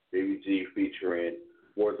Baby G featuring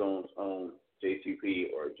Warzone's own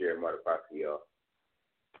JTP or Jeremiah Posse, y'all.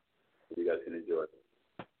 So you guys can enjoy it.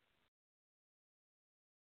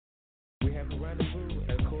 We have a rendezvous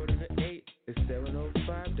at 7:45. It's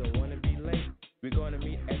 7:05. Don't wanna be late. We're gonna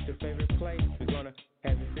meet at your favorite place. We're gonna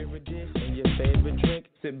have your favorite dish and your favorite drink.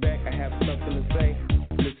 Sit back, I have something to say.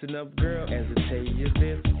 Listen up, girl, as I tell you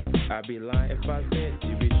this. I'd be lying if I said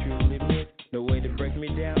you'd be truly missed. No way to break me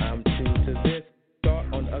down. I'm true to this.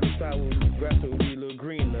 Thought on the other side where the grass would be a little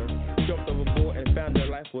greener. Jumped overboard and found that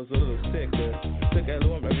life was a little sicker. Took a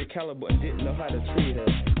woman of your caliber and didn't know how to treat her.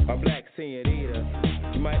 My black senorita.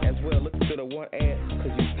 You might as well look to the one ad,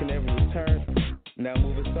 cause you can never return. Now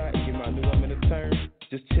move aside and give my new woman a turn.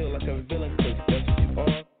 Just chill like a villain, cause that's what you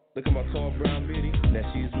are. Look at my tall brown beauty, now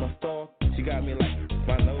she's my star. She got me like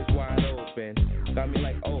my nose wide open. Got me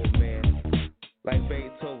like, oh man. Like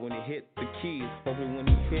Beethoven when he hit the keys. Hopefully when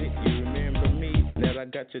he hit it, you remember me. Now I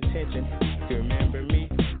got your attention, you remember me.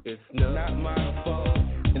 It's not my fault.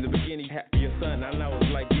 In the beginning, you had your son, and I was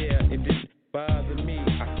like, yeah, it didn't bother me.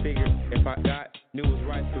 I figured if I knew it was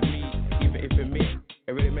right for me, even if it meant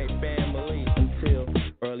it really made family. Until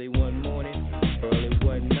early one morning, early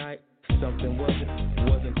one night, something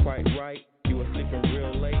wasn't quite right. You were sleeping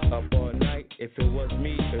real late, up all night. If it was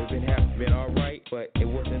me, it would have been alright. But it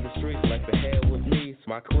wasn't in the streets like the hell with me. So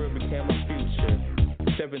my career became my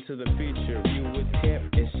future. Step into the future. You with him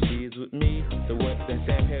and she's with me. So what that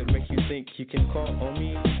same head make you think you can call on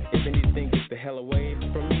me? If anything, get the hell away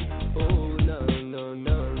from me. Oh no no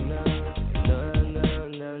no no no no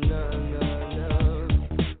no no no.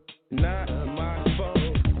 Not my fault.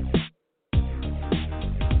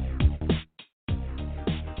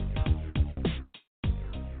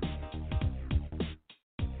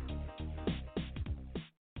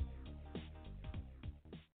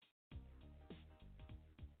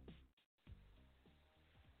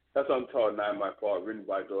 That song is called Not My Fault, written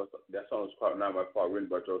by George. That song is called Not My Fault, written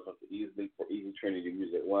by George Foster Easton for Easy Trinity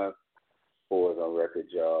Music 1 for Warzone Records,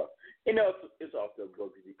 y'all. You know, it's off the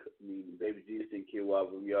Bugsy Baby G CQ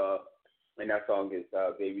album, y'all. And that song is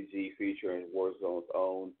Baby G featuring Warzone's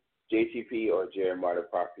own JTP or Jeremiah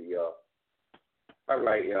Posse, y'all. All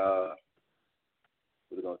right, y'all.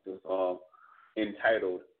 We're going to do a song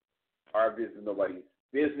entitled Our Business Nobody's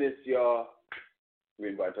Business, y'all.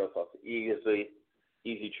 Written by George Foster Easton.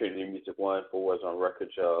 Easy Trinity Music 1 for Warzone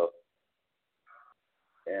Records, y'all.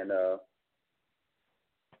 And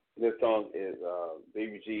this song is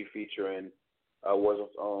Baby G featuring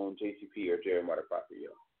Warzone's own JCP or Jeremiah Posse,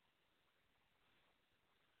 y'all.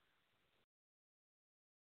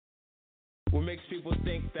 What makes people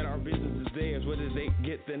think that our business is theirs? Where do they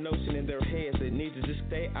get the notion in their heads? They need to just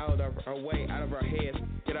stay out of our way, out of our heads,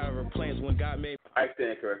 get out of our plans when God made. I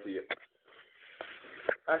stand corrected,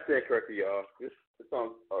 y'all. This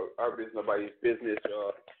song, Our Business Nobody's Business,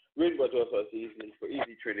 y'all. Written by George Foster Easton for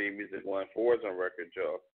Easy Trinity Music 1 for Warzone Records,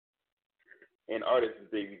 y'all. And artist is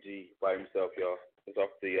Baby G by himself, y'all. It's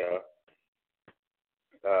off the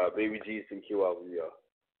Baby G's and Q album, y'all.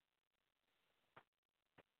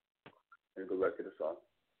 And go back to the song.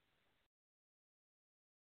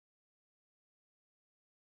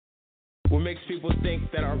 What makes people think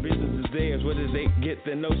that our business is theirs? Where do they get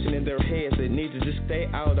the notion in their heads? They need to just stay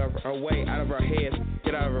out of our way, out of our heads,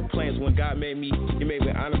 get out of our plans. When God made me, He made me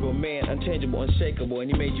an honorable man, unchangeable, unshakable. And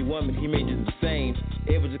He made you woman, He made you the same.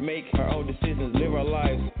 Able to make our own decisions, live our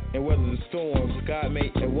lives, and weather the storms. God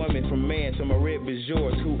made a woman from man, so my rib is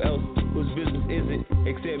yours. Who else, whose business is it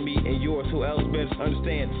except me and yours? Who else better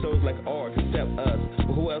understand souls like ours except us?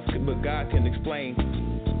 But who else but God can explain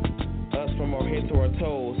us from our head to our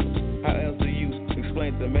toes? How else do you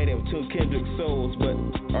explain the mating of two kindred souls? But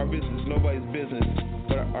our business is nobody's business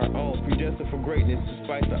but our own. Predestined for greatness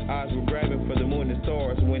despite the odds. We're grabbing for the moon and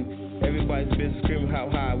stars. When everybody's business screaming how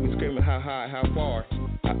high, we're screaming how high, how far.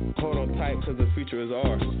 Hold on tight because the future is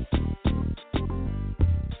ours.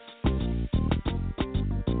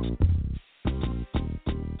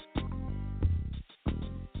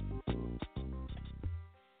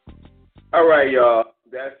 All right, y'all.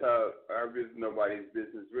 That's Our Business Nobody's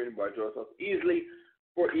Business, written by George Foster Easton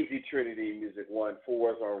for Easy Trinity Music 1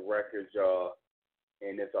 for Warzone Records, y'all.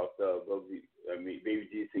 and that's off the Bugsy, Baby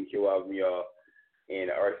G CQ album, y'all, and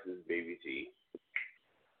the artist is Baby G.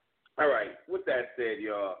 All right, with that said,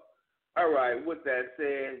 y'all. All right, with that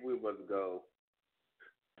said, we're about to go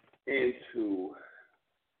into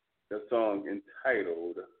the song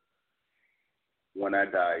entitled "When I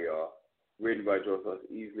Die," y'all. Written by Joseph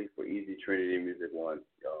Easley for Easy Trinity Music One,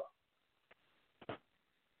 y'all.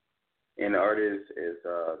 And the artist is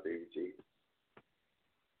Baby G.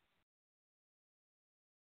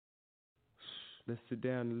 Let's sit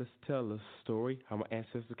down and let's tell a story. How my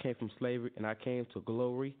ancestors came from slavery and I came to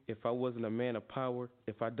glory. If I wasn't a man of power,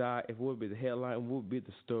 if I died, if it would be the headline, what would be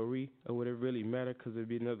the story? Or would it really matter? Because it'd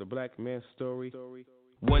be another black man's story.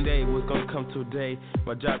 One day was gonna come to a day.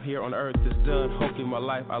 My job here on earth is done. Hopefully my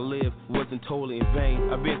life I live wasn't totally in vain.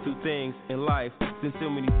 I've been through things in life, been so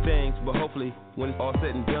many things, but hopefully when it's all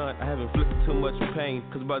said and done, I haven't inflicted too much pain.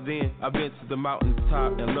 Cause by then I've been to the mountain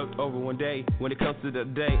top and looked over one day. When it comes to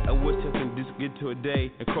that day, I wish I can just get to a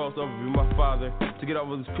day and cross over with my father to get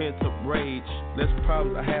over this pent up rage. Less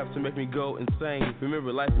problems I have to make me go insane.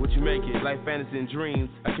 Remember, life what you make it, life fantasy and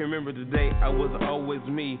dreams. I can remember the day I wasn't always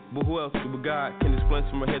me, but who else but God can explain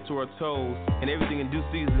from my head to our toes, and everything in due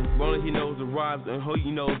season. But only He knows the rhymes and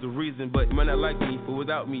He knows the reason. But you might not like me, but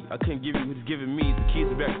without me, I couldn't give you what He's giving me. The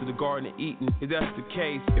keys back to the garden of Eden. If that's the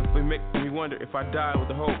case, if it makes me wonder if I die, would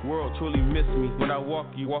the whole world truly miss me? When I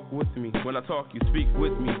walk, you walk with me. When I talk, you speak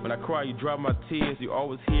with me. When I cry, you dry my tears. You're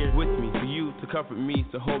always here with me. For you to comfort me,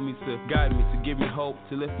 to hold me, to guide me, to give me hope,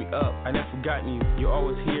 to lift me up. I never forgotten you. You're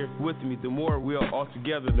always here with me. The more we are all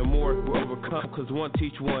together, the more we'll overcome. Cause one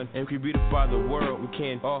teach one, and we can beautify the world. We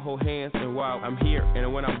can all hold hands, and while I'm here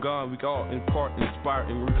and when I'm gone, we can all impart, inspire,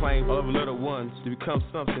 and reclaim all of the little ones to become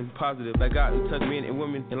something positive. Like God who touched men and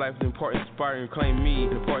women in life to impart, inspire, and claim me,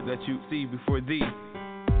 the part that you see before thee.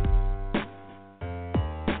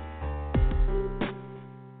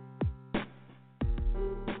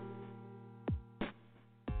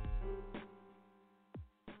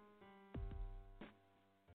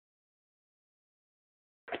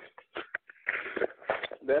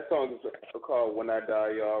 That song is called "When I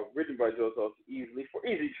Die," y'all. Written by Joseph Easley for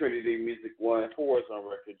Easy Trinity Music One for Warzone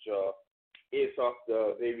Records, y'all. It's off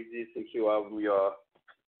the Baby G CQ album, y'all,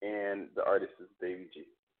 and the artist is Baby G.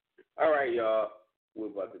 All right, y'all. We're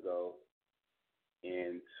about to go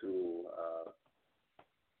into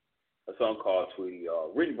a song called "Tweety,"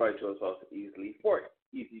 y'all. Written by Joseph Easley for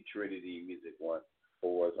Easy Trinity Music One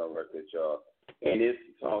for Warzone Records, y'all. And this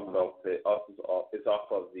song is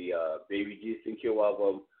off of the Baby G CQ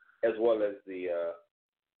album, as well as the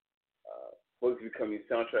Bugsy Becoming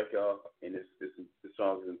soundtrack, y'all. And this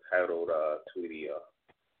song is entitled "Tweety," y'all.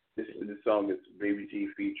 This song is Baby G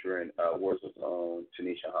featuring Warzone's own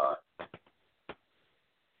Tanisha Hahn.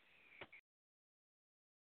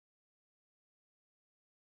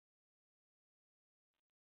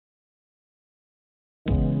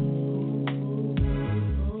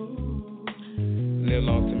 Live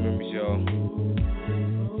long to memories, y'all.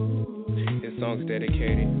 This song's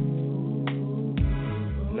dedicated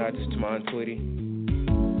not just to my Aunt Tweety.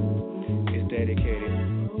 It's dedicated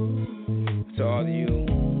to all of you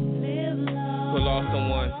who lost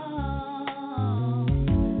someone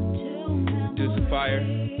due to fire.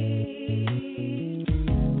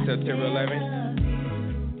 September 11th,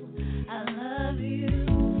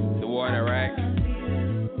 the war in Iraq,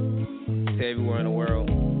 to everywhere in the world.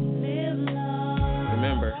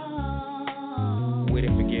 Remember, we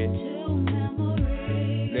didn't forget.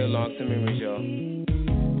 Live long to memories, y'all.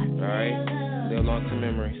 Alright? Live long to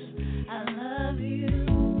memories.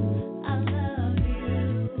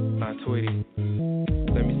 Aunt Tweety,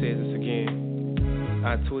 let me say this again.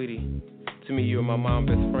 Aunt Tweety, to me you are my mom's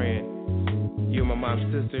best friend. You're my mom's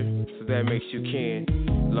sister, so that makes you kin.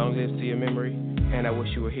 Long live to your memory, and I wish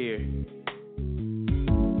you were here.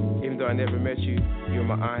 Even though I never met you, you're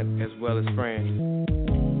my aunt as well as friend.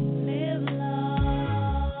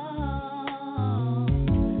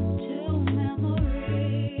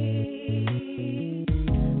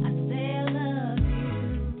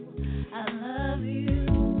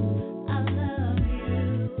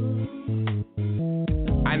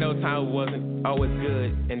 Time wasn't always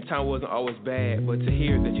good, and time wasn't always bad, but to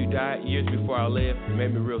hear that you died years before I lived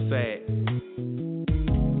made me real sad.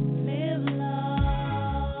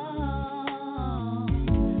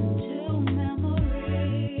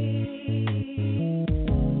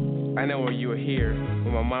 I know when you were here,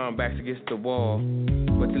 when my mom backed against the wall,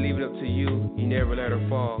 but to leave it up to you, you never let her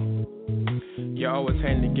fall. You're always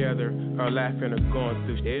hanging together, or laughing or going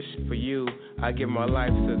through ish. For you, I give my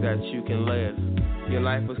life so that you can live. Your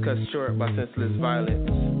life was cut short by senseless violence.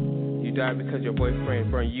 You died because your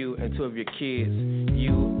boyfriend burned you and 2 of your kids.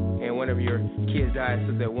 You and 1 of your kids died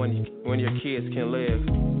so that one of your kids can live.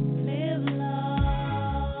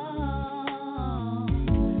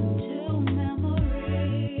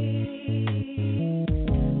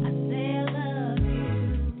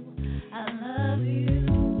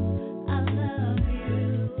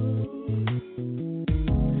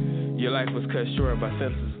 Your life was cut short by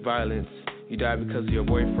senseless violence. You died because your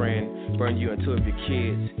boyfriend burned you and 2 of your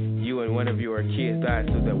kids. You and 1 of your kids died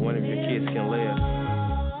so that 1 of your kids can live.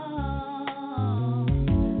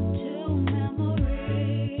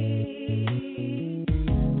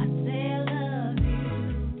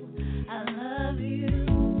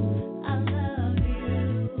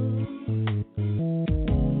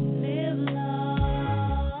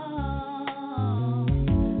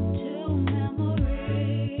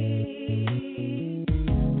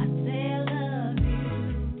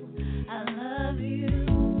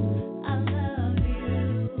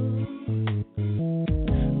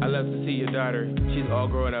 She's all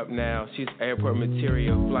growing up now. She's airport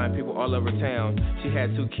material, flying people all over town. She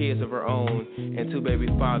had 2 kids of her own and 2 baby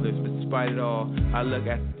fathers. But despite it all, I look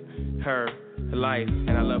at her life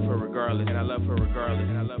and I love her regardless. And I love her regardless.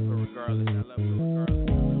 And I love her regardless. And I love her regardless.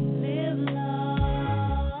 Live long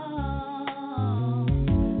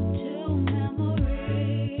to memory.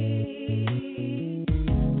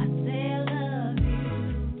 I say I love you.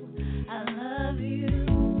 I love you.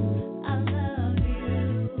 I love you.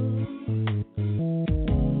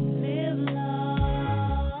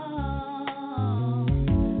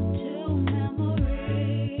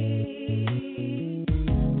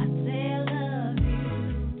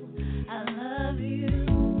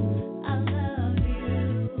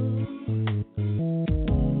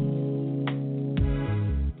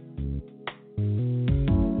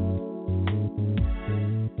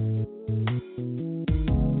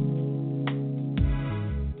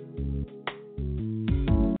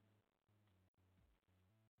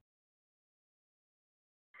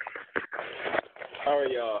 All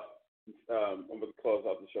right, y'all. I'm going to close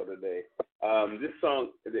out the show today. This song,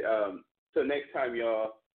 so next time,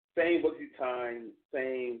 y'all, same Bugsy time,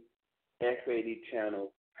 same F80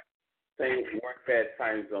 channel, same work fast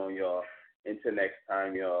time zone, y'all. Until next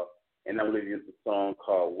time, y'all. And I'm leaving you with a song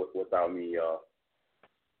called Without Me, y'all.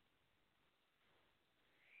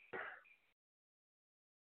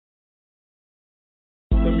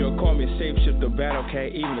 Some y'all call me a shapeshifter, battle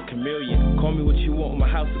cat, even a chameleon. Call me what you want, my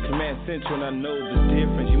house is command central, and I know the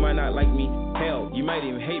difference. You might not like me, hell, you might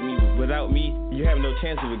even hate me. Without me, you have no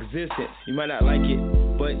chance of existence. You might not like it,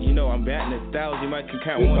 but you know I'm batting 1,000. You might can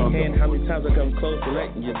count one hand how many times I come close to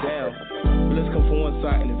letting you down. Villains come from one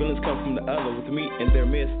side and the villains come from the other. With me in their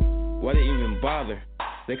midst, why they even bother?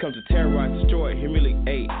 They come to terrorize, destroy,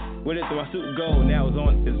 humiliate. Where did my suit go? Now it's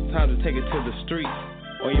on. It's time to take it to the streets.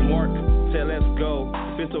 On your mark, say let's go.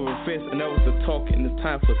 Fist over fist, and that was the talk, and it's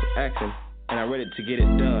time for some action. And I'm ready to get it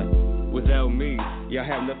done. Without me, y'all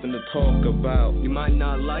have nothing to talk about. You might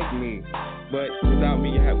not like me, but without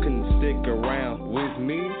me, you couldn't stick around. With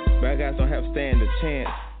me, bad guys don't have stand a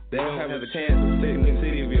chance. They don't have a chance of sitting in the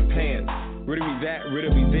city of your pants. Rid of me that, rid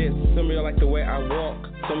of me this. Some of you like the way I walk,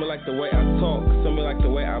 some of you like the way I talk, some of you like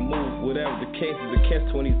the way I move. Whatever the case is, a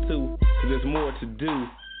catch-22, cause there's more to do.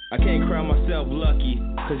 I can't crown myself lucky,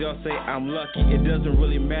 cause y'all say I'm lucky. It doesn't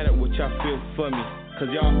really matter what y'all feel for me,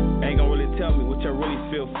 cause y'all ain't gonna really tell me what y'all really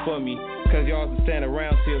feel for me. Cause y'all can stand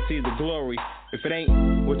around till see the glory. If it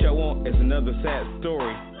ain't what y'all want, it's another sad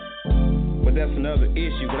story. But that's another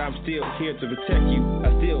issue, but I'm still here to protect you.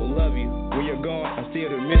 I still love you. When you're gone, I'm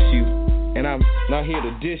still to miss you. And I'm not here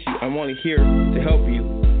to dish you, I'm only here to help you.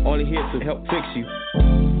 Only here to help fix you.